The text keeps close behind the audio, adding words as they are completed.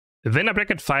Winner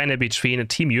bracket final between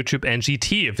Team YouTube and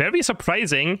GT. Very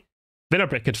surprising winner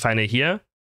bracket final here.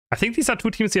 I think these are two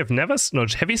teams you have never... No,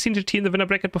 have you seen GT in the winner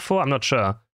bracket before? I'm not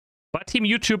sure. But Team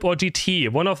YouTube or GT,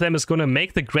 one of them is going to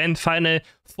make the grand final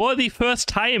for the first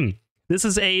time. This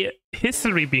is a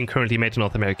history being currently made in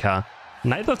North America.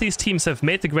 Neither of these teams have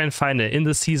made the grand final in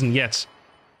this season yet.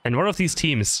 And one of these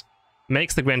teams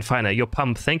makes the grand final. Yo,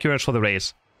 Pump, thank you very much for the raid.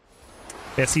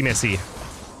 Merci, merci.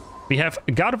 We have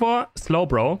God of War,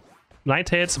 Slowbro,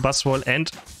 Ninetales, Buzzwole, and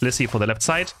Lissy for the left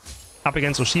side. Up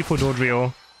against Urshifu,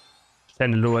 Dodrio,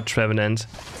 Chandelure, Trevenant,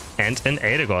 and an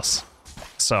Eldegoss.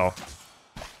 So,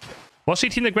 was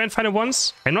GT in the grand final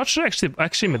once? I'm not sure,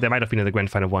 actually they might have been in the grand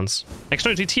final once.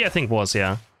 Actually, GT I think was,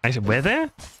 yeah. Actually, were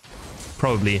there?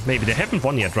 Probably. Maybe. They haven't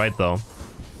won yet, right, though?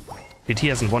 GT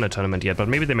hasn't won a tournament yet, but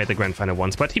maybe they made the grand final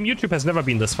once. But Team YouTube has never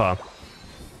been this far.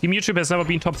 Team YouTube has never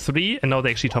been top 3, and now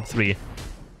they're actually top 3.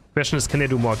 Question is, can they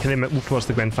do more? Can they move towards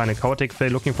the grand final? Chaotic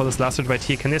Phil looking for this last hit right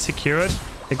here. Can they secure it?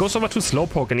 It goes over to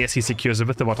Slowpoke, and yes, he secures it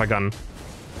with the water gun.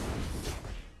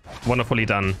 Wonderfully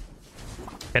done.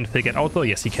 Can Phil get out though?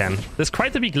 Yes, he can. There's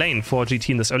quite a big lane for GT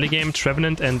in this early game.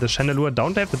 Trevenant and the Chandelure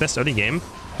don't have the best early game.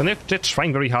 But they're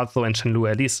trying very hard though, and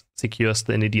Chandelure at least secures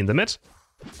the NED in the mid.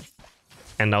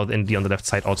 And now the NED on the left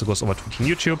side also goes over to Team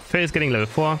YouTube. Phil is getting level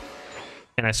 4.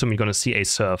 And I assume you're going to see a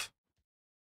Surf.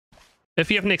 If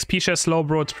you have an XP share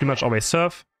Slowbro, it's pretty much always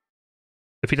Surf.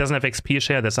 If he doesn't have XP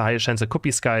share, there's a higher chance it could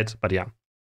be Skite. But yeah.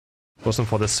 Goes in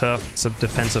for the Surf. It's a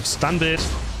defensive stun build.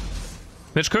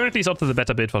 Which currently is up to the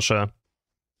better build for sure.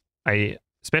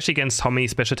 Especially against how many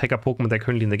special attacker Pokemon there are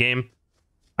currently in the game.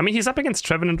 I mean, he's up against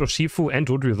Trevenant, Urshifu, and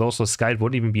Dodrio though, so Skite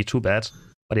wouldn't even be too bad.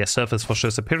 But yeah, Surf is for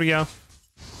sure superior.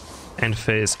 And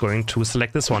Phil is going to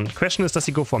select this one. Question is, does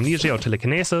he go for Amnesia or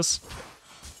Telekinesis?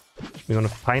 We're going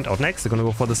to find out next. They're going to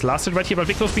go for this last hit right here, but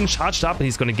Victor's being charged up and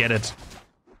he's going to get it.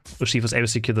 Urshifu is able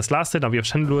to secure this last hit. Now we have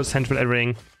Chandelure, Central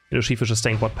Erring, and Urshifu just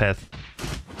staying bot path.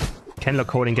 Can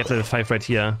Locoding get level 5 right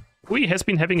here? Ui has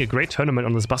been having a great tournament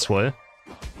on this Buzzwole.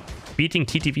 Beating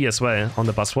TTV as well on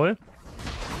the Buzzwole.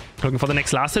 Looking for the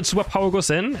next last hit. Super Power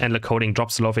goes in, and Locoding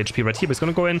drops a lot of HP right here, but he's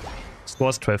going to go in.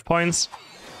 Scores 12 points.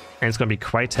 And he's going to be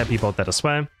quite happy about that as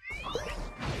well.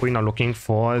 We're now looking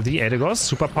for the Eldegoss.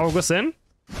 Super Power goes in.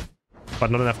 But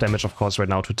not enough damage, of course, right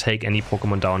now to take any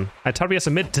Pokemon down. Altaria as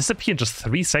a mid disappear in just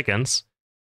 3 seconds.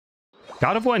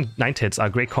 God of War and Ninetales are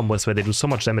great combos where they do so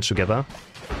much damage together.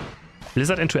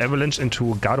 Blizzard into Avalanche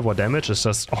into God of War damage is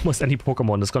just almost any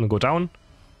Pokemon that's going to go down.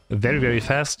 Very, very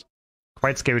fast.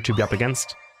 Quite scary to be up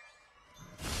against.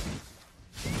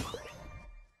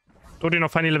 Dodrio now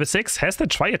finally level 6. Has the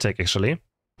Tri-Attack, actually.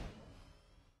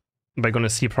 We're going to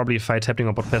see probably a fight happening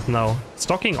on bot path now.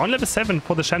 Stocking on level 7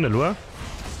 for the Chandelure.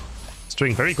 It's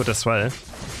doing very good as well.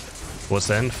 Was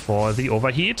then for the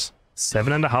overheat.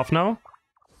 7.5 now.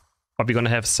 But we're going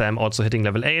to have Sam also hitting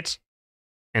level 8.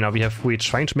 And now we have Fui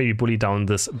trying to maybe bully down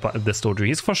this Dodrio.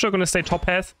 He's for sure going to stay top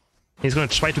path. He's going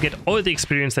to try to get all the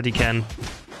experience that he can.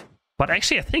 But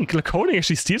actually, I think Locoding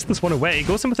actually steals this one away. He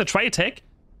goes in with a Tri-Attack.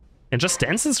 And just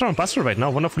dances around Buzzwole right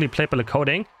now. Wonderfully played by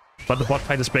Locoding. But the bot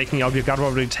fight is breaking out. We've got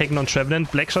already taken on Trevenant.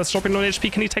 Blackshot is dropping on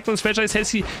HP. Can he take on his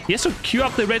Reggie? He has to queue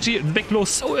up the Reggie Viclo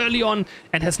so early on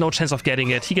and has no chance of getting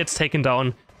it. He gets taken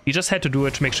down. He just had to do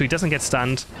it to make sure he doesn't get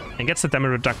stunned and gets the damage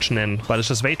reduction in. But it's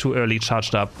just way too early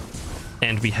charged up.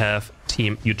 And we have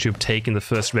Team YouTube taking the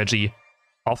first Reggie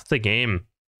of the game.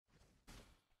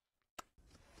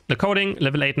 Locoding,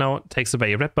 level 8 now, takes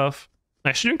away a red buff.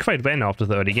 Actually doing quite well now after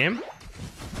the early game.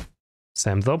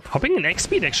 Sam though, popping an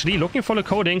X-Speed actually, looking for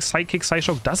Locoding. Sidekick,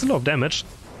 Psyshock does a lot of damage.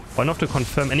 But enough to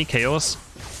confirm any chaos.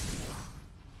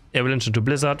 Avalanche into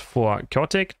Blizzard for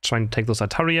Chaotic, trying to take those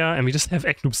Altaria. And we just have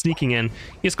Eknoob sneaking in.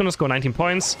 He's going to score 19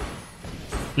 points.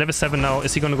 Level 7 now.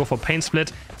 Is he going to go for Pain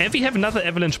Split? And we have another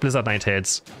Avalanche Blizzard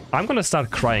Ninetales. I'm going to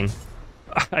start crying.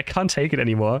 I can't take it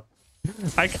anymore.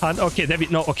 I can't. Okay, there we...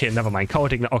 No, okay, never mind.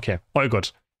 Chaotic... Okay, all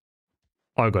good.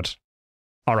 All good.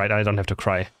 Alright, I don't have to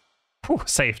cry. Whew,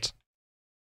 saved.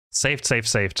 Saved.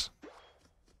 Saved.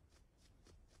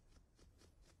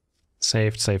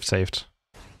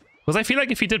 Because I feel like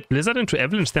if he did Blizzard into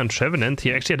Avalanche there on Trevenant,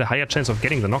 he actually had a higher chance of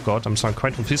getting the knockout. I'm sorry,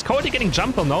 quite confused. Chaotic getting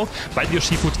Jumper now, but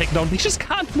Urshifu taken down. He just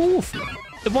can't move.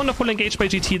 A wonderful engage by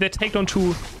GT. They take down 2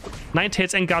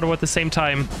 Ninetales and Gardevoir at the same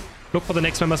time. Look for the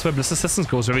next members where Bliss Assistance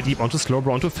goes very deep onto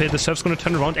Slowbro, onto Phil. The Surf's going to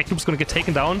turn around. Eknoob's going to get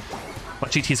taken down.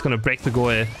 But GT is going to break the goal.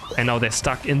 And now they're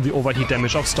stuck in the overheat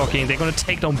damage of Stocking. They're going to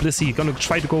take down Blissey. Going to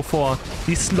try to go for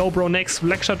the Slowbro next.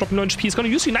 Blackshot dropping no HP. He's going to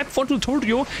use Unite before to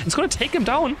Dodrio. It's going to take him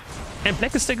down. And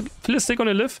Phil is still going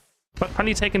to live. But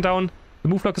Punny taken down. The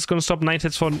move block is going to stop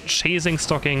Ninetales from chasing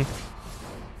Stocking.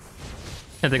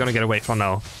 And they're going to get away from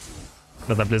now.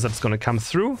 Another Blizzard's gonna come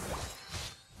through.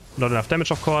 Not enough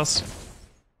damage, of course.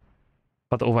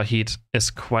 But the overheat is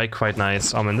quite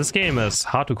nice. Oh man, this game is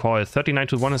hard to call. 39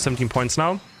 to 117 points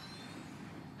now.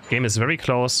 Game is very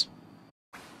close.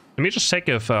 Let me just check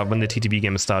if when the TTB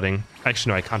game is starting.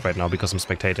 Actually, no, I can't right now because I'm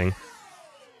spectating.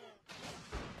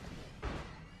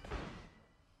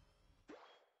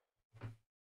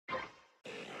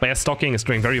 But yeah, Stocking is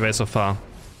doing very well so far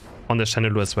on the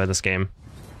Chandelure as well this game.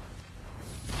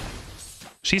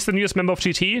 She's the newest member of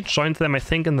GT, joined them I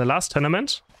think in the last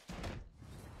tournament.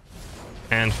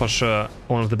 And for sure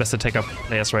one of the best attacker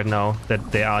players right now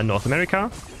that they are in North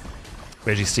America.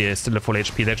 Reggie is still at full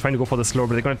HP, they're trying to go for the slow,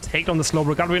 but they're going to take down the slow.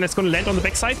 Gabriel is going to land on the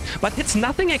backside, but hits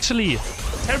nothing actually.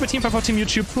 Terrible teamfight for Team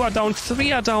YouTube, 2 are down,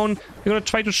 3 are down. They're going to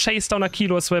try to chase down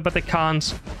Akilo as well, but they can't.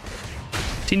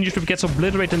 Team YouTube gets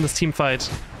obliterated in this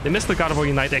teamfight. They missed the Gardevoir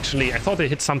Unite actually. I thought they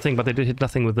hit something, but they did hit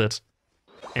nothing with it.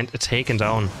 And taken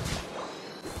down.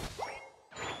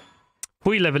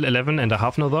 Hui level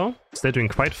 11.5 now though. Still doing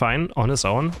quite fine on his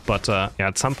own. But yeah,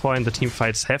 at some point the team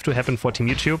fights have to happen for Team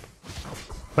YouTube.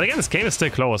 But again, this game is still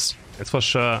close. It's for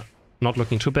sure not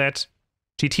looking too bad.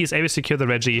 GT is able to secure the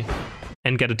Reggie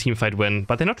and get a team fight win.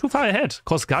 But they're not too far ahead,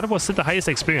 because Gardevoir is still the highest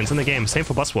experience in the game. Same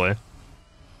for Buzzwole.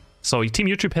 So Team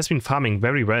YouTube has been farming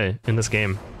very well in this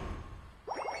game.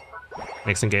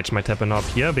 Next engage might happen up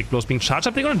here. Big Blow's being charged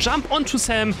up. They're going to jump onto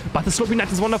Sam. But the Sloping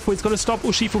Knight is wonderful. It's going to stop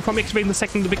Urshifu from activating the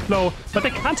second Big Blow. But they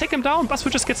can't take him down.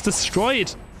 Buzzwole just gets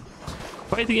destroyed.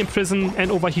 By the Imprison and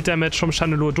overheat damage from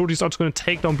Chandelure. Doji's also going to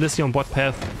take down Blissey on bot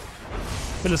path.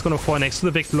 Bill is going to fall next to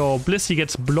the Big Blow. Blissey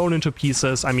gets blown into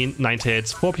pieces. I mean, 9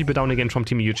 hits. 4 people down again from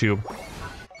Team YouTube.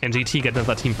 And GT get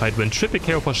another team fight win. Triple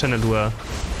KO for Chandelure.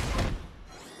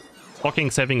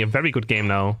 Stocking's having a very good game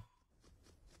now.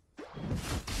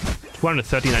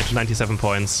 239 to 97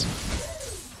 points.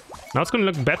 Now it's going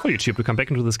to look bad for YouTube to come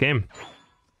back into this game.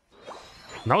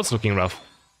 Now it's looking rough.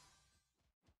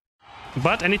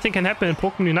 But anything can happen in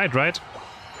Pokemon Unite, right?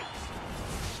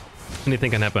 Anything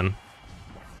can happen.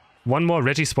 One more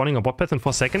Reggie spawning on bot path in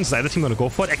 4 seconds. The other team going to go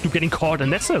for it. Ekloop getting caught,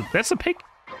 and that's a pick.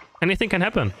 Anything can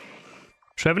happen.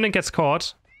 Trevenant gets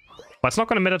caught, but it's not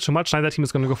going to matter too much. Neither team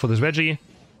is going to go for this Reggie.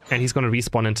 And he's going to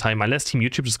respawn in time, unless Team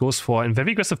YouTube just goes for a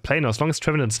very aggressive play now. As long as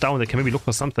Trevenant's down, they can maybe look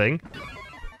for something.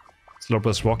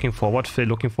 Slowbro walking forward, Phil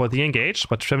looking for the engage,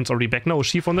 but Trevenant's already back now.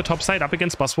 Urshifu on the top side, up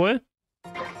against Buzzwole.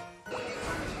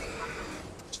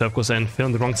 Surf goes in, Phil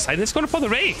on the wrong side. He's going for the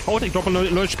Ray. Oh, they drop on low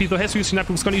HP, though. Has to use Snap,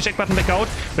 who's going to eject button back out.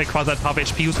 Rayquaza at half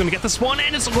HP, who's going to get the Swan,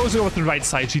 and it's goes over to the right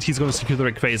side. GT's going to secure the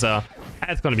Rayquaza.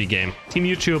 That's going to be game. Team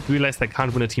YouTube realize they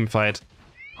can't win a team fight.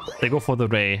 They go for the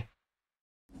Ray.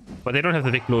 But they don't have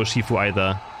the Big Blow Urshifu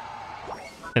either.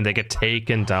 And they get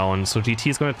taken down. So GT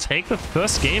is going to take the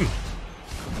first game.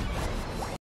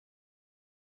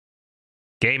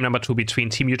 Game number 2 between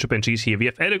Team YouTube and GT. We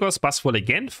have Eldegoss, Buzzwole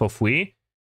again for free.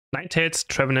 Ninetales,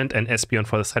 Trevenant, and Espeon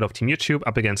for the side of Team YouTube.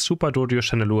 Up against Super Dodio,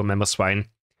 Chandelure, Member Swine,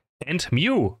 and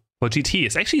Mew for GT.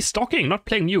 It's actually Stocking, not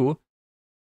playing Mew.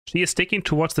 She is sticking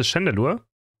towards the Chandelure.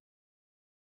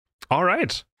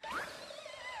 Alright.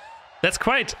 That's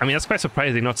quite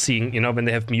surprising not seeing, you know, when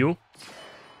they have Mew.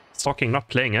 Stocking not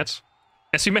playing it.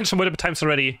 As we mentioned multiple times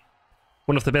already,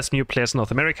 one of the best Mew players in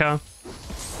North America.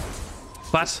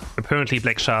 But apparently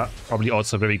Blacksha probably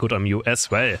also very good on Mew as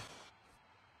well.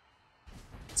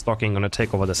 Stocking gonna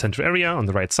take over the central area on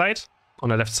the right side. On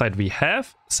the left side we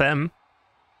have Sam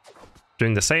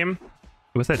doing the same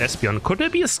with that Espeon. Could there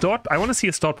be a stored? I want to see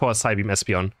a stored power Psybeam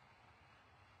Espeon.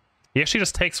 He actually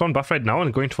just takes 1 buff right now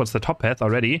and going towards the top path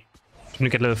already. Trying to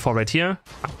get level 4 right here.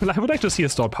 I would like to see a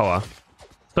stored power.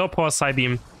 Stored power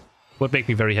Psybeam would make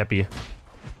me very happy.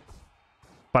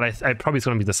 But I probably it's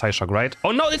gonna be the Psyshock, right?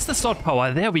 Oh no, it's the stored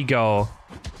power. There we go.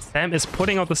 Sam is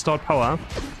putting out the stored power.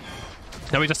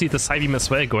 Now we just need the Psybeam as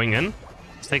well going in.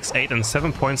 6, 8, and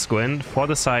 7 points go in for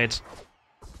the side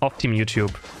of Team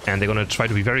YouTube. And they're gonna try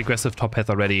to be very aggressive top path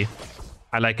already.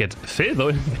 I like it. Phil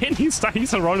though, man, he's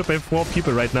surrounded by 4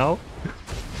 people right now.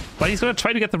 But he's gonna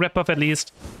try to get the rep buff at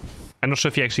least. I'm not sure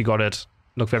if he actually got it.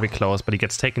 Looked very close, but he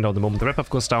gets taken down the moment the rep buff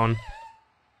goes down.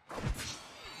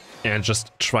 And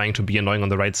just trying to be annoying on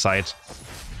the right side.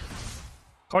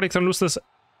 Cortex gonna lose this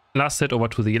last hit over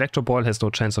to the Electro Ball. Has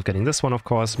no chance of getting this one, of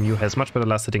course. Mew has much better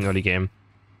last hitting early game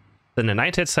than the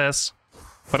Ninetales has.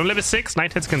 But on level 6,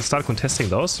 Ninetales can start contesting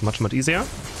those. Much easier.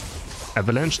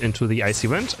 Avalanche into the Icy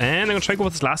Wind. And I'm gonna try to go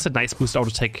with this last hit. Nice boost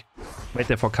auto take. Right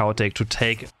there for Chaotic to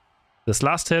take this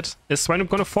last hit. Is Swinub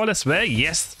gonna fall as well?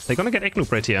 Yes. They're gonna get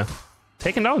Ekloop right here.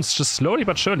 Taken down just slowly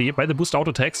but surely by the boost auto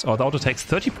attacks, or the auto attacks.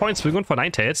 30 points we're going for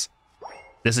Ninetales.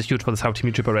 This is huge for this Team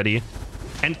YouTube already.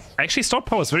 And actually stored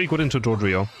power is very good into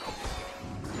Dodrio.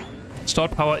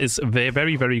 Start power is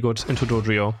very, very good into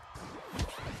Dodrio.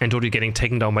 And Dodrio getting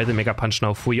taken down by the Mega Punch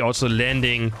now. Fui also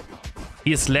landing.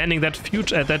 He is landing that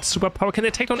that super power. Can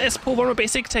they take down Espo for a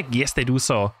basic attack? Yes, they do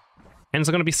so. And is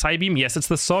it going to be Psybeam? Yes, it's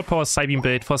the Sword Power Psybeam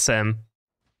build for Sam.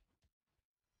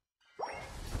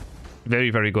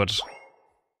 Very, very good.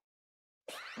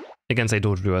 Against a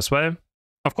Dodrio as well.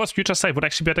 Of course, Future Sight would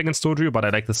actually be better against Dodrio, but I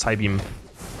like the Psybeam.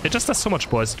 It just does so much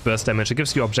burst damage. It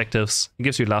gives you objectives. It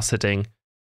gives you last hitting.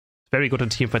 Very good in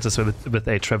teamfights as well with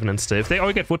a Trevenant still. If they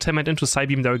all get Wood Helmet into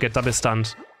Psybeam, they all get double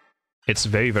stunned. It's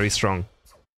very, very strong.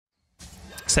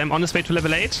 Sam on his way to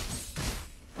level 8.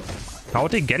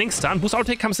 Outtake getting stunned. Boost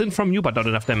Outtake comes in from Mew, but not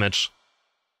enough damage.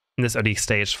 In this early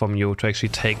stage for Mew to actually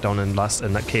take down and last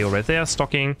and KO right there.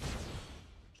 Stalking.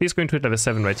 She's going to hit level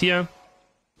 7 right here.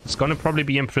 It's gonna probably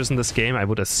be Imprison this game, I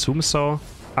would assume so.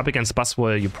 Up against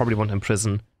Buzzwole, you probably want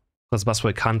Imprison, because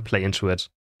Buzzwole can't play into it.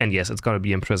 And yes, it's gonna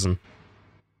be Imprison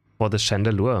for the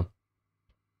Chandelure.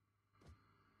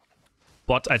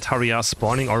 Bot Altaria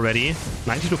spawning already.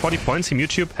 90 to 40 points.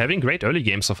 YouTube having great early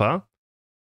game so far.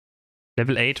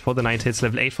 Level 8 for the Night Hits,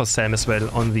 level 8 for Sam as well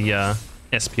on the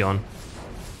Espeon.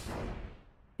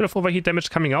 Bit of overheat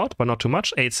damage coming out, but not too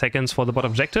much. 8 seconds for the bot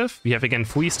objective. We have again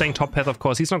Fui staying top path, of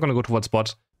course. He's not gonna go towards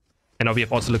bot. And now we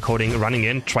have also Lecoding running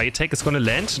in. Tri-Attack is going to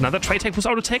land. Another Tri-Attack Boost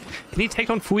Auto-Attack. Can he take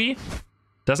down Fui?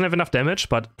 Doesn't have enough damage,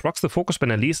 but procs the Focus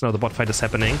Band at least. Now the bot fight is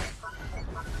happening.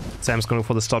 Sam's going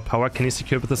for the Start Power. Can he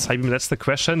secure it with the Psybeam? That's the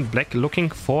question. Black looking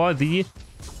for the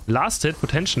last hit,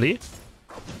 potentially.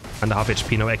 Under half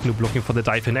HP now. Eknoob looking for the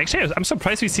dive in. Actually, I'm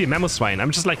surprised we see a Mamoswine.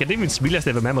 I'm just like, I didn't even realize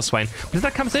they have a Mamoswine.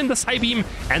 Blizzard comes in, the Psybeam,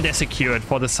 and they're secured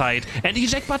for the side. And the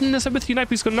eject button is with Unite.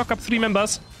 He's going to knock up 3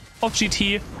 members of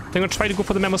GT. They're going to try to go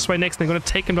for the Mamoswine next. They're going to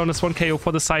take him down as 1 KO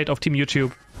for the side of Team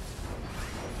YouTube.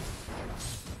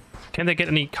 Can they get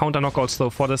any counter knockouts though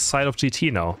for the side of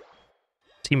GT now?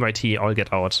 Team YT all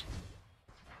get out.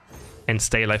 And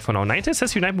stay alive for now. 90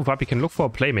 says Unite move up. He can look for a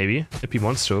play maybe, if he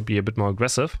wants to, be a bit more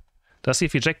aggressive. Does he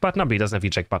have eject button up? He doesn't have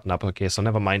eject button up. Okay, so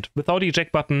never mind. Without the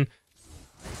eject button,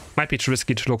 might be too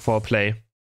risky to look for a play.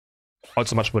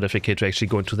 Also much more difficult to actually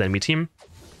go into the enemy team.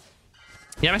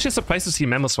 Yeah, I'm actually surprised to see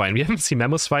Mamoswine. We haven't seen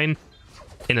Mamoswine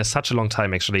in such a long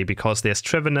time, actually, because there's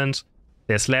Trevenant,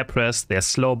 there's Lapras, there's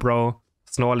Slowbro,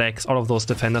 Snorlax, all of those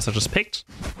defenders are just picked.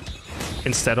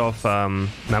 Instead of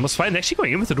Mamoswine. They're actually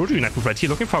going in with the Dodrio Unite move right here,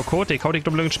 looking for a Kotek,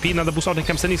 double HP, another boost out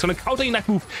comes in, he's gonna counter Unite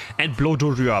move and blow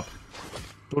Dodrio up.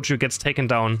 Dodrio gets taken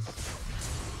down.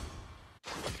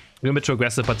 A bit too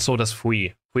aggressive, but so does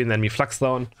Fui. Fui and then Flux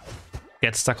down,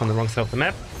 gets stuck on the wrong side of the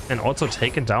map, and also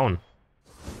taken down.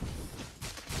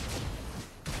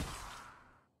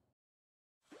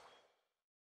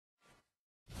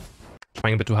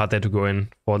 Trying a bit too hard there to go in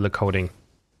for the coding.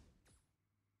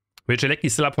 Regieleki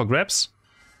still up for grabs.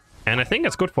 And I think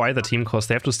it's good for either team because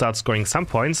they have to start scoring some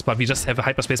points, but we just have a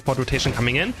hyperspace pod rotation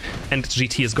coming in, and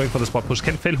GT is going for the spot push.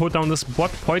 Can Phil hold down this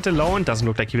bot point alone? Doesn't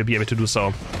look like he will be able to do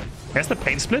so. There's the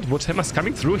pain split. Woodhammer's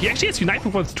coming through. He actually has Unite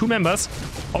move with 2 members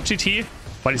of GT,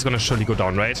 but he's gonna surely go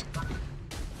down, right?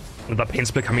 Another pain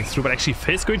split coming through, but actually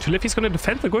Phil's going to live. He's gonna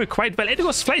defend the goal quite well.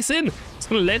 Edigos flies in. He's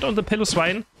gonna land on the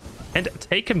Piloswine and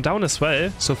take him down as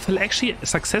well. So Phil actually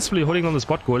successfully holding on the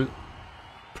spot goal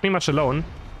pretty much alone.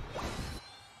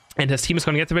 And his team is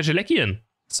going to get the Regieleki in.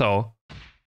 So,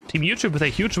 Team YouTube with a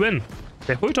huge win.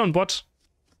 They hold on bot.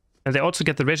 And they also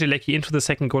get the Regieleki into the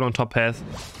second goal on top path.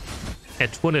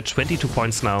 At 222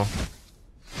 points now.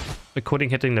 The coding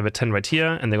hitting level 10 right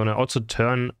here. And they're going to also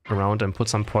turn around and put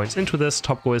some points into this.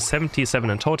 Top goal is 77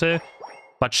 in total.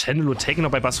 But Chandelure taken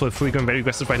out by Buzzwole. Fui going very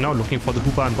aggressive right now. Looking for the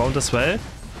Hoopa Unbound as well.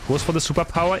 Goes for the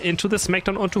superpower into the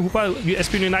Smackdown onto Hoopa.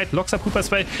 Espeon Unite locks up Hoopa as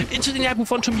well. Into the Unite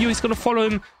move onto Mew. He's going to follow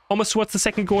him almost towards the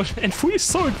second goal. And Fui is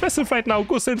so aggressive right now.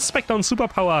 Goes in Smackdown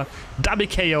superpower. Double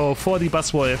KO for the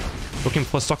Buzzwole. Looking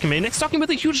for Stocking Main. Next Stocking with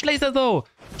a huge laser though.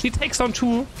 She takes down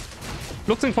 2.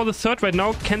 Looking for the third right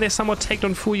now. Can they somewhat take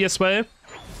down Fui as well?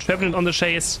 Trevenant on the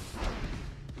chase.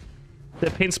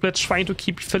 The pain split trying to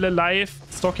keep Phil alive.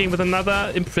 Stocking with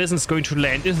another. Imprison is going to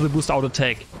land into the boost auto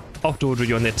attack of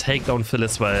Dodrio, and they take down Phil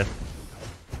as well.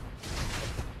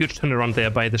 Huge turnaround there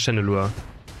by the Chandelure.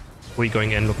 Fui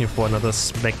going in, looking for another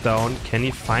Smackdown. Can he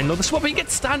find? No, the swap, he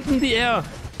gets stunned in the air.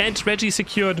 And Reggie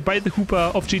secured by the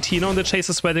Hoopa of GT. Now on the chase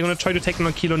as well. They're going to try to take him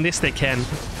on Kilo. Yes, they can.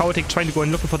 Powertake trying to go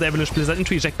in, looking for the Avalanche Blizzard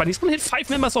into eject, but he's going to hit 5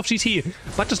 members of GT.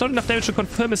 But just not enough damage to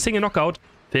confirm a single knockout.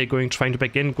 They're trying to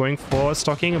back in, going for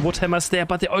Stocking. Woodhammer's there,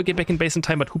 but they all get back in base in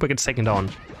time, but Hoopa gets taken down.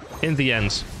 In the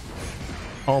end.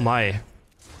 Oh my.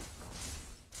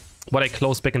 What a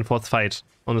close back and forth fight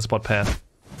on the spot path.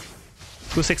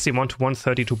 261 to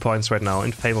 132 points right now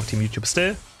in favor of Team YouTube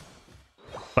still.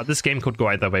 But this game could go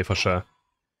either way for sure.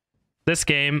 This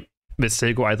game will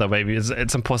still go either way.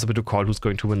 It's impossible to call who's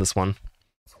going to win this one.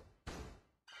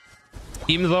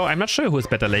 Even though I'm not sure who is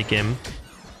better late game.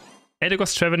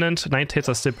 Eldegoss Trevenant, 9 Tails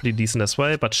are still pretty decent as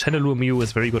well, but Chandelure Mew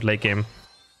is very good late game.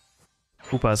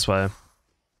 Hoopa as well.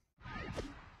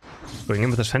 Going in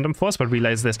with the Phantom Force, but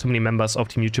realize there's too many members of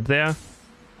Team YouTube there.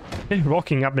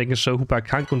 Walking up, making sure Hoopa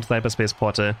can't go into the Hyperspace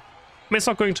Portal. I mean, it's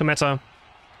not going to matter,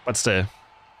 but still.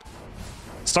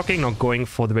 Stocking, not going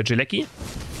for the Regieleki.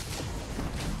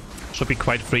 Should be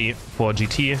quite free for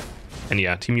GT. And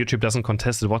yeah, Team YouTube doesn't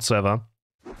contest it whatsoever.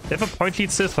 They have a point lead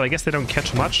still, so I guess they don't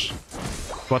catch much.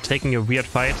 For taking a weird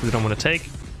fight they don't want to take.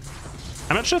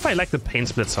 I'm not sure if I like the Pain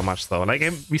Split so much though. Like,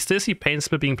 we still see Pain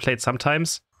Split being played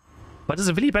sometimes. But is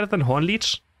it really better than Horn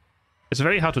Leech? It's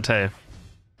very hard to tell.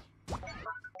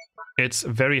 It's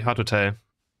very hard to tell.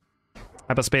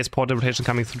 Hyperspace Portal rotation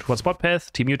coming through towards bot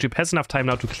path. Team YouTube has enough time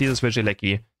now to clear this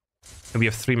Regieleki. And we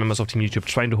have 3 members of Team YouTube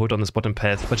trying to hold on this bottom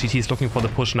path. But GT is looking for the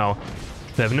push now.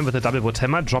 Trevenant with a double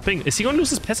Botema dropping. Is he going to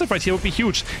lose his passive right here? Would be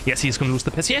huge. Yes, he's going to lose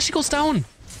the passive. Yeah, she goes down.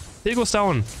 He goes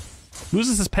down.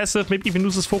 Loses his passive, maybe even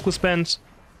loses focus band.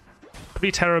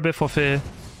 Pretty terrible for Phil.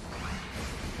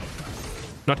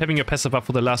 Not having your passive up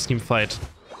for the last team fight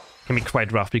can be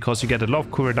quite rough, because you get a lot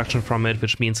of cool reduction from it,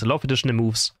 which means a lot of additional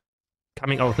moves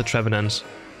coming out of the Trevenant.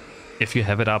 If you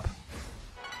have it up,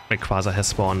 Rayquaza has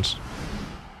spawned.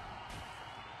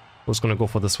 Who's gonna go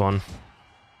for this one?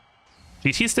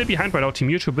 GT is still behind right now, Team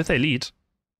YouTube with a lead.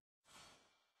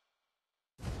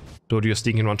 Dodio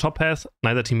sneaking around top path,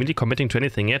 neither team really committing to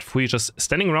anything yet. Fui just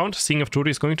standing around, seeing if Dodio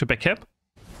is going to backcap.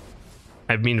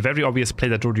 I mean, very obvious play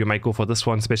that Dodio might go for this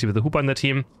one, especially with the Hoopa on the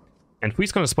team. And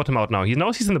Fui's gonna spot him out now. He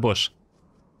knows he's in the bush.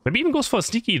 Maybe even goes for a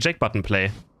sneaky Jack button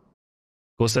play.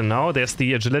 Goes in now, there's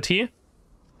the agility.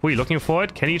 Fui looking for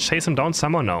it. Can he chase him down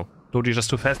somehow? No. Dodio just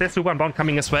too fast. There's the one bound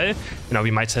coming as well. Now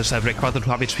we might have Rayquaza to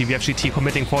have HP. We have GT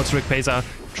committing forwards to Rayquaza.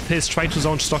 Is trying to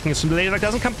zone, stocking as soon as the laser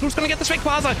doesn't come through. He's gonna get this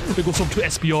Rayquaza. It goes up to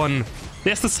Espeon.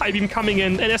 There's the Psybeam coming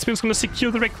in, and Espeon's gonna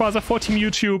secure the Rayquaza for Team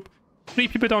YouTube. 3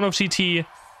 people down of GT.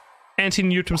 And Team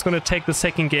YouTube's gonna take the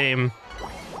second game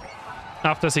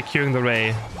after securing the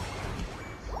Ray.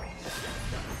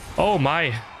 Oh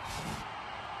my.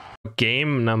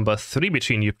 Game number 3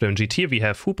 between YouTube and GT. We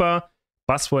have Hoopa,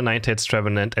 Buzzwole, Ninetales,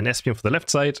 Trevenant, and Espeon for the left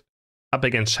side. Up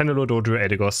against Chandelure, Dodio,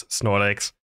 Eldegoss,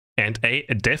 Snorlax, and a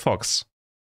Delphox.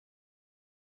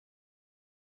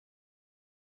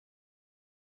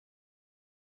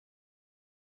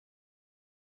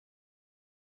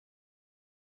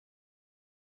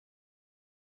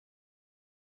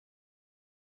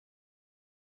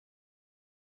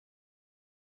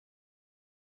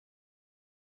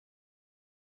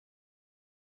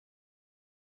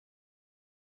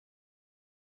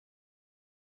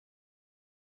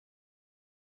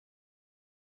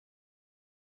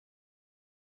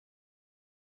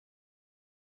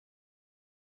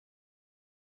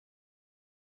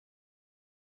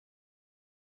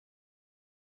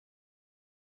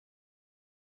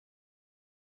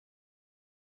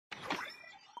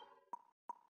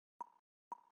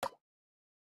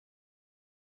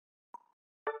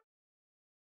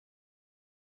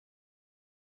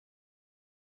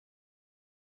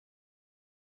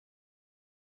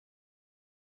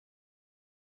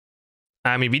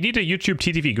 I mean, we need a YouTube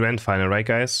TTV Grand Final, right,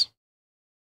 guys?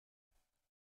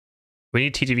 We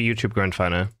need TTV YouTube Grand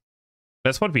Final.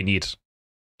 That's what we need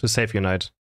to save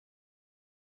Unite.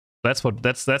 That's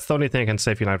the only thing I can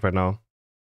save Unite right now.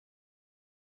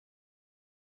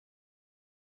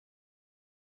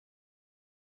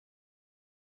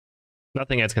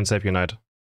 Nothing else can save Unite.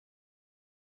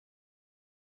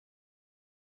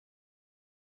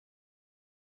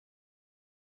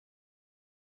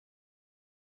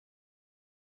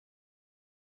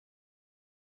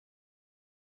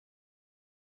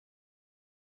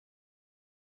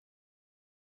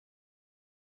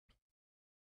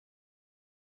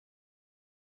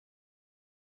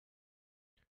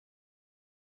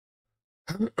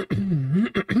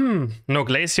 No,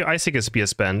 Glacier Icicle Spear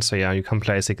is banned, so yeah, you can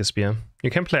play Icicle Spear. You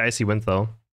can play Icy Wind though.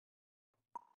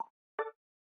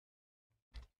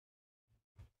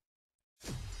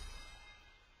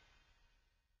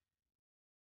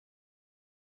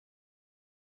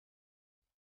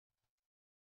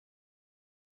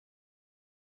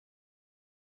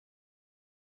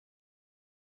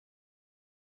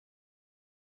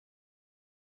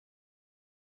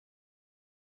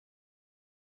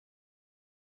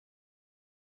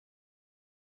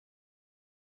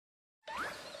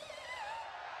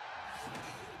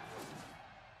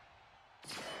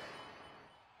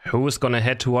 Who's gonna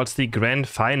head towards the grand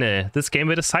final? This game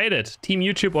will decide it. Team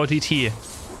YouTube or GT.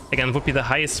 Again, it would be the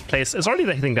highest place. It's already,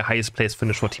 I think, the highest place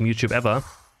finish for Team YouTube ever.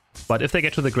 But if they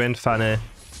get to the grand final,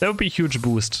 that would be a huge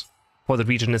boost for the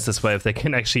regionists as well if they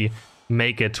can actually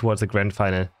make it towards the grand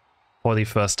final for the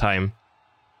first time.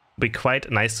 Be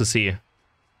quite nice to see.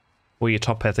 We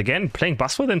top path again, playing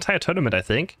Bus for the entire tournament, I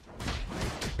think.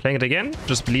 Playing it again,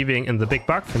 just believing in the big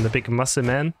buck, in the big muscle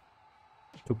man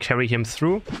to carry him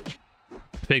through.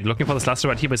 Big, looking for this last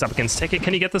right here, but he's up against Teke.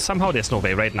 Can he get this somehow? There's no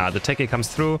way right now. The Teke comes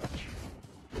through,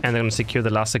 and they're going to secure the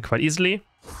last hit quite easily.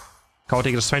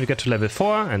 Chaotic is trying to get to level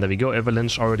 4, and there we go.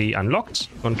 Avalanche already unlocked.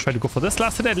 Going to try to go for this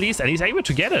last hit at least, and he's able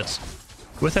to get it.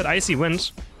 With that icy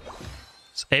wind,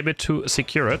 he's able to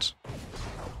secure it.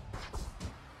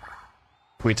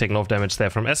 We take no damage there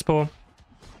from Espo.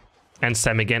 And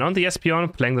Sam again on the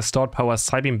Espeon, playing the stored power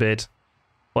Psybeam build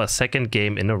for a second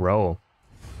game in a row.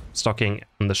 Stocking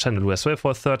on the Chandelure as well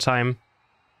for a third time.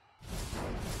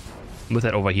 With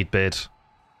that overheat build.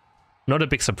 Not a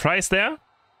big surprise there.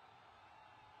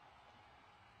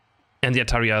 And the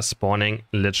Ataria spawning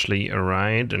literally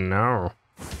right now.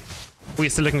 We're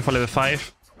still looking for level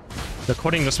 5. The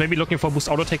Coding was maybe looking for boost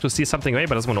auto take to see something away,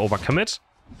 but doesn't want to overcommit.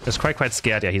 He's quite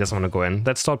scared. Yeah, he doesn't want to go in.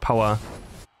 That's stored power.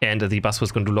 And the bus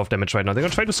was going to do a lot of damage right now. They're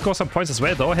going to try to score some points as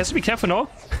well, though. Has to be careful now.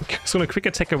 He's going to quick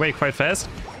attack away quite fast.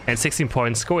 And 16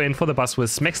 points go in for the bus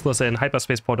with Max Loss in.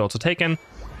 Hyperspace Port also taken.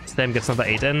 Slam gets another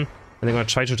 8 in. And they're going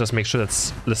to try to just make sure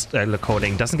that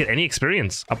Coding doesn't get any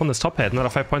experience. Up on this top head. Another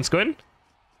 5 points go in.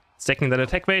 Stacking that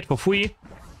attack weight for Fui.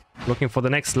 Looking for the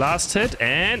next last hit.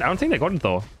 And I don't think they got it,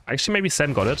 though. Actually, maybe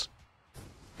Sam got it.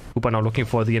 Hooper now looking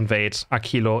for the invade.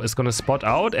 Akilo is going to spot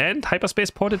out, and hyperspace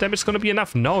ported damage is going to be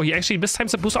enough. No, he actually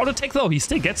mistimes the boost auto attack though. He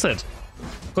still gets it.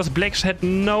 Because Blake had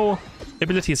no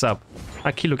abilities up.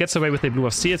 Akilo gets away with the Blue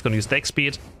of Steel. It's going to use deck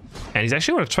speed. And he's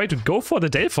actually going to try to go for the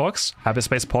Delphox.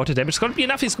 Hyperspace ported damage is going to be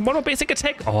enough. He's mono basic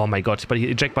attack. Oh my god, but he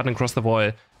eject button across the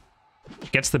wall.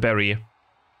 Gets the berry.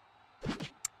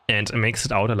 And makes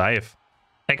it out alive.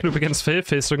 Eknoop against Phil.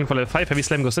 Phil's looking for level 5. Heavy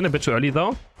Slam goes in a bit too early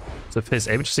though. So Phil's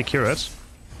able to secure it.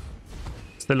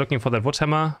 Still looking for that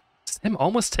Woodhammer. Sam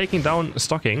almost taking down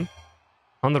Stocking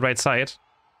on the right side.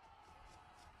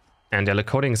 And yeah,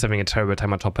 Coding is having a terrible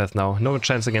time on top path now. No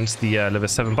chance against the level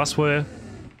 7 Buswell.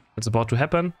 It's about to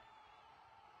happen.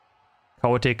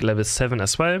 Chaotic level 7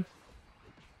 as well.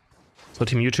 So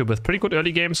Team YouTube with pretty good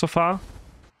early game so far.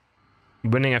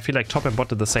 Winning, I feel like, top and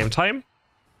bot at the same time.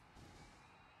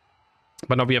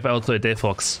 But now we have also a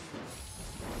Delphox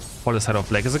for the side of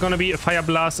Black. Is it going to be a Fire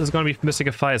Blast? Is it going to be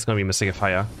Mystic Fire? It's going to be Mystic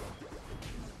Fire.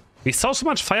 We saw so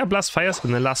much Fire Blast fires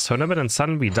in the last tournament and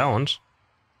suddenly we downed.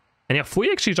 And yeah,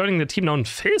 Fui actually joining the team now and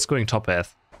Phil's going top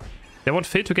path. They want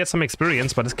Phil to get some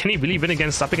experience, but can he really win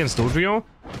up against Dodrio?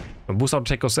 When boost auto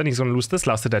take goes in, he's going to lose this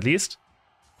last hit at least.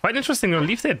 Quite interesting, they're going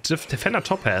to leave their defender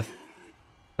top path.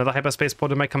 Another hyperspace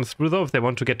portal might come through though if they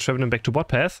want to get Trevenant back to bot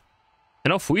path.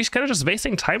 And now Fui's kind of just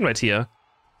wasting time right here.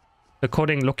 The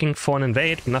Coding looking for an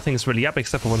invade. Nothing is really up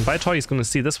except for one Vitor. He's going to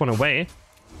see this one away.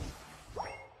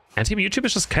 And Team YouTube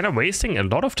is just kind of wasting a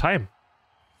lot of time.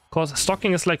 Because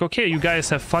Stocking is like, okay, you guys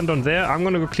have fun down there. I'm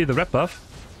going to go clear the red buff.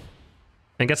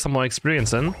 And get some more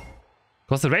experience in.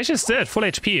 Because the Rage is still at full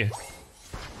HP.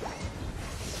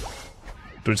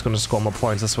 Dude's going to score more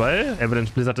points as well.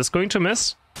 Avalanche Blizzard is going to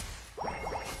miss.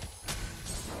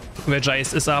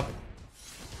 Regice is up.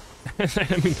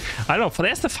 I mean, I don't know.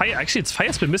 There's the fire. Actually, it's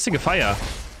Fire's been missing a fire.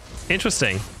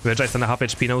 Interesting. Regice on a half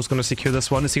HP now. Who's going to secure this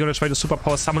one? Is he going to try to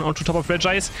superpower summon onto top of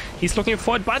Regice? He's looking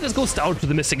for it, but it goes down to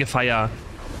the missing a fire.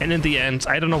 And in the end,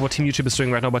 I don't know what Team YouTube is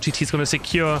doing right now, but GT is going to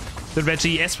secure the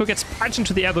Reggie. Espo gets punched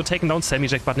into the air, though, taken down. Sammy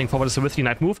Jack buttoning forward is a Withy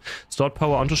Knight move. Stored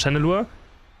power onto Chandelure,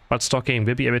 but Stocking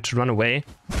will be able to run away.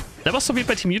 That was so weird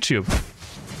by Team YouTube.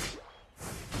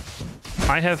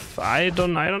 I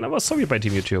don't know. That was so weird by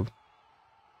Team YouTube.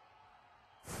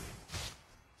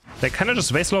 They kind of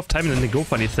just waste a lot of time and then they go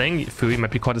for anything. Fury might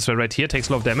be caught as well right here. Takes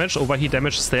a lot of damage. Overheat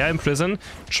damage. Stay in prison.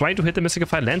 Trying to hit the Mystic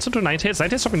Fire. Lands into 9 hits. 9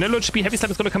 hits dropping no HP. Heavy Slam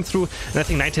is going to come through. And I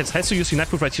think 9 hits has to use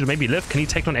Unite Move right here to maybe live. Can he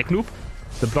take down Eknoop?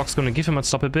 The block's going to give him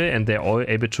unstoppable and they're all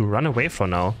able to run away for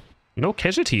now. No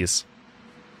casualties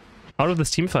out of this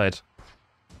team fight.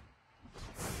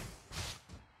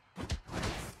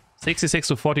 66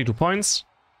 to 42 points.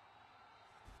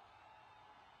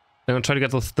 They're going to try to get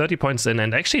those 30 points in.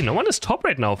 And actually, no one is top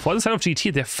right now. For the side of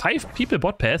GT, there are 5 people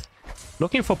bot path.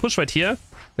 Looking for push right here.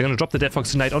 They're going to drop the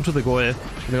Delphox tonight onto the goal. And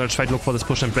they're going to try to look for this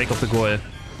push and break off the goal.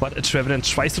 But Trevenant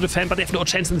tries to defend, but they have no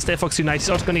chance in this Delphox tonight.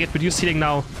 He's also going to get reduced healing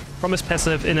now from his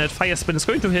passive in it. Fire Spin is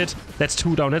going to hit. That's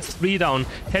 2 down. That's 3 down.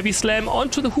 Heavy Slam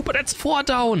onto the Hooper. That's 4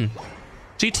 down.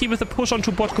 GT with a push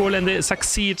onto bot goal and they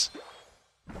succeed.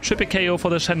 Triple KO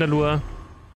for the Chandelure.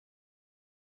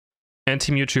 And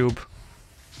Team YouTube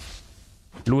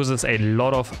loses a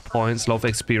lot of points, lot of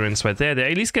experience right there.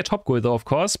 They at least get top goal though, of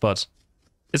course, but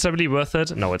is that really worth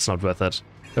it? No, it's not worth it.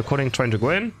 They're Coding trying to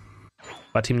go in,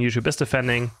 but Team YouTube is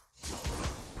defending.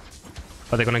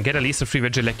 But they're gonna get at least a free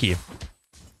Regieleki.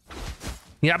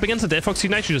 Yeah, up against the Delphox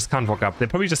Unite, you just can't walk up. They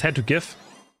probably just had to give.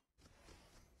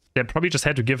 They probably just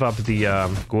had to give up the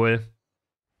goal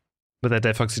with that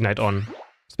Delphox Unite on.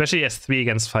 Especially as 3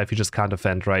 against 5, you just can't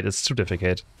defend, right? It's too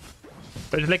difficult.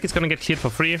 Regieleki's gonna get cleared for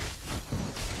free.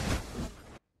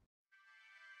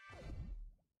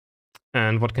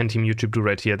 And what can Team YouTube do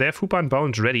right here? They have Hoopa and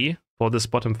Bound ready for this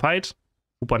bottom fight.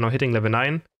 Hoopa now hitting level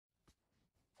 9.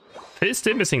 Phil's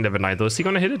still missing level 9 though. Is he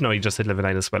gonna hit it? No, he just hit level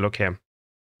 9 as well. Okay.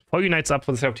 4 Unites up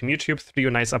for the side of Team YouTube. 3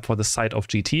 Unites up for the side of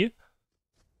GT.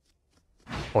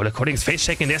 Oh, the Coding's face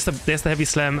checking. There's the heavy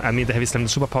slam. I mean, the heavy slam, the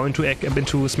superpower into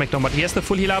Smackdown, but he has the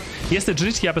full heal up. He has the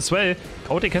agility up as well.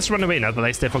 Coding has to run away. Now the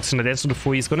Delphox in the dance to the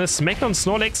full. He's gonna Smackdown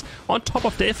Snorlax on top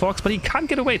of Delphox, but he can't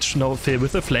get away. No, Phil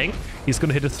with the flank. He's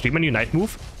gonna hit a 3-man Unite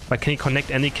move. But can he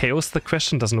connect any KOs? The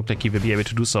question doesn't look like he will be able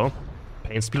to do so.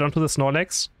 Pain split onto the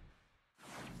Snorlax.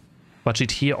 But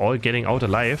GT all getting out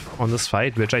alive on this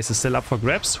fight. Regice is still up for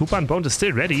grabs. Hoopa and Bound is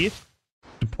still ready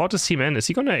to port his team in. Is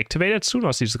he gonna activate it soon or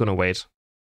is he just gonna wait?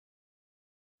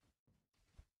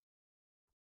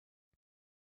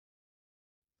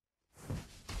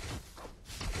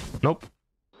 Nope.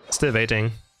 Still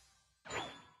waiting.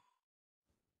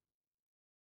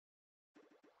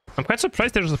 I'm quite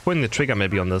surprised they're just pulling the trigger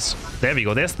maybe on this. There we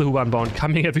go. There's the Hoopa and Bound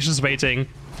coming if he's just waiting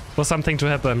for something to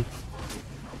happen.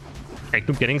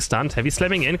 Eknoop getting stunned, heavy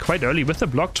slamming in quite early with the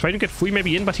block, trying to get Fui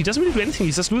maybe in, but he doesn't really do anything.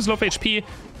 He's just losing a lot of HP.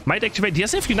 Might activate. He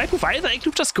doesn't have Unite move either.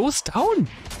 Eknoop just goes down.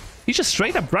 He just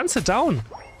straight up runs it down.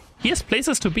 He has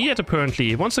places to be at apparently.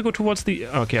 He wants to go towards the...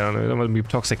 Okay, I don't want to be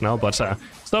toxic now, but Star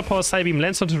Power Psybeam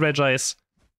lands onto Regice.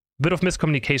 Bit of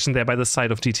miscommunication there by the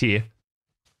side of GT.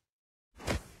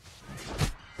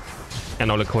 And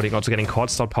now the Coding also getting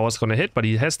caught. Star Power is gonna hit, but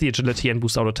he has the agility and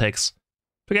boost auto attacks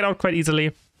to get out quite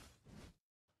easily.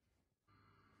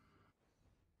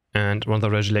 And one of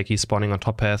the Regieleki spawning on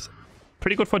top path.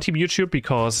 Pretty good for Team YouTube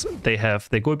because they have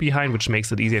their goal behind, which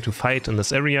makes it easier to fight in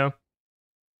this area.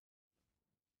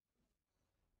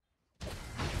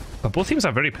 But both teams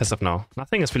are very passive now.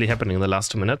 Nothing is really happening in the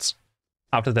last 2 minutes.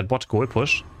 After that bot goal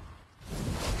push.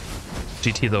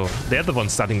 GT though, they're the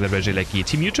ones starting the Regieleki.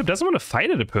 Team YouTube doesn't want to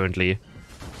fight it apparently.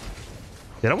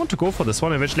 They don't want to go for this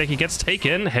one, and Regieleki gets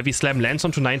taken. Heavy slam lands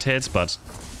onto Ninetales, but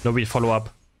no real follow up.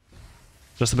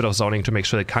 Just a bit of zoning to make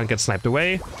sure they can't get sniped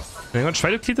away. And they're going to try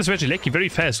to clear this Regieleki very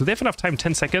fast. Do they have enough time?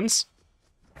 10 seconds.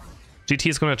 GT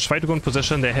is going to try to go in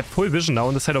position. They have full vision now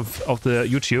on the side of the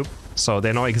YouTube. So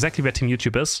they know exactly where Team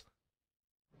YouTube is.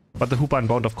 But the Hoopa and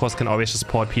Bound, of course, can always just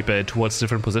port people towards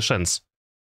different positions.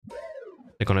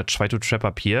 They're going to try to trap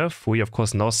up here. Fui, of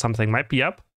course, knows something might be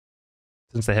up.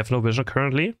 Since they have no vision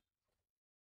currently.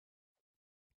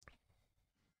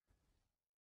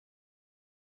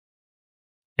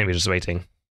 And we're just waiting.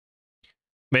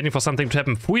 Waiting for something to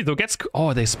happen. Fui though gets...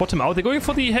 Oh, they spot him out. They're going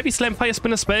for the heavy slam fire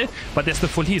spin as well. But there's the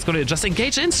full heal. He's going to just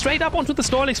engage in straight up onto the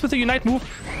Snorlax with the Unite move.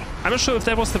 I'm not sure if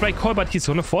that was the right call, but he's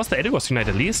going to force the Eldegoss Unite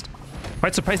at least.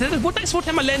 Quite surprised. There's a nice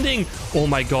Woodhammer landing. Oh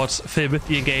my god. Phil with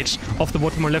the engage off the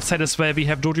Woodhammer left side as well. We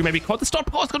have Jojo maybe caught. The Star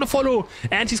Power is going to follow.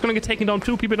 And he's going to get taken down.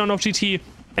 2 people down off GT.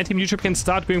 And Team YouTube can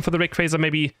start going for the Rayquaza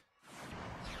maybe.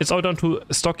 It's all down to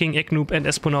stocking Eknoop and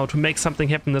Espo now to make something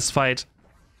happen in this fight.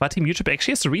 But Team YouTube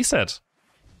actually has to reset.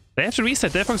 They have to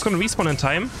reset. Delphox going to respawn in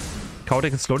time.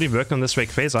 Cowdeck is slowly working on this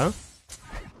Rayquaza.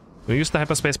 We'll use the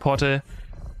Hyperspace Portal.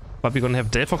 But we're going to have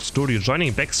Delphox Dorio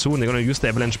joining back soon. They're going to use the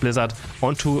Avalanche Blizzard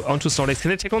onto Snorlax. Can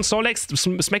they take on Snorlax?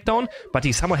 Smackdown? But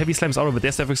he somehow heavy slams out of it.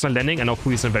 There's Delphox not landing. And now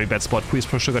Pui's in a very bad spot. Pui's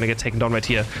for sure going to get taken down right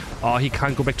here. Oh, he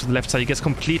can't go back to the left side. He gets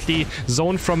completely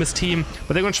zoned from his team.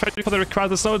 But they're going to try to go for the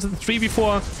Rayquaza. Now it's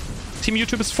 3v4. Team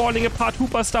YouTube is falling apart.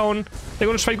 Hoopa's down. They're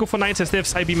going to try to go for Ninetales. They have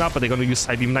Psybeam up, but they're going to use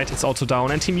Psybeam. Ninetales also down.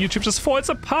 And Team YouTube just falls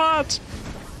apart.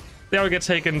 They all get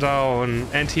taken down.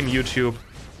 And Team YouTube.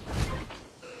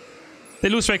 They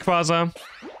lose Rayquaza.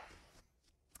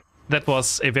 That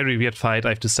was a very weird fight, I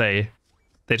have to say.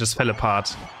 They just fell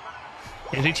apart.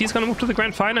 And GT is going to move to the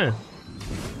grand final.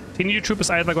 Team YouTube is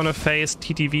either going to face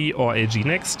TTV or LG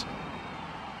next.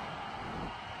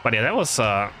 But yeah, that was...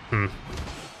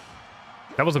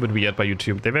 That was a bit weird by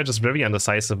YouTube. They were just very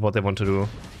undecisive what they want to do.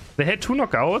 They had 2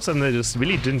 knockouts and they just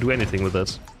really didn't do anything with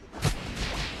it.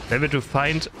 They were to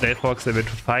find Delphox, they were to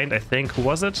find, I think, who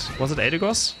was it? Was it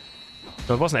Eldegoss?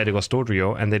 No, it wasn't Eldegoss,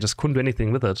 Dodrio, and they just couldn't do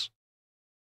anything with it.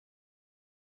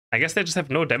 I guess they just have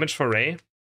no damage for Ray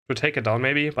to take it down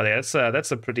maybe, but yeah,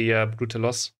 that's a pretty brutal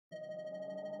loss.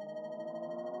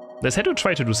 They said to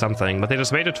try to do something, but they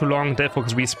just waited too long.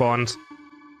 Delphox respawned.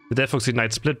 The Delphox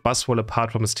Ignite split Buzzwole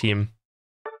apart from his team.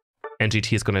 And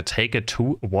GT is gonna take it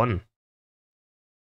 2-1.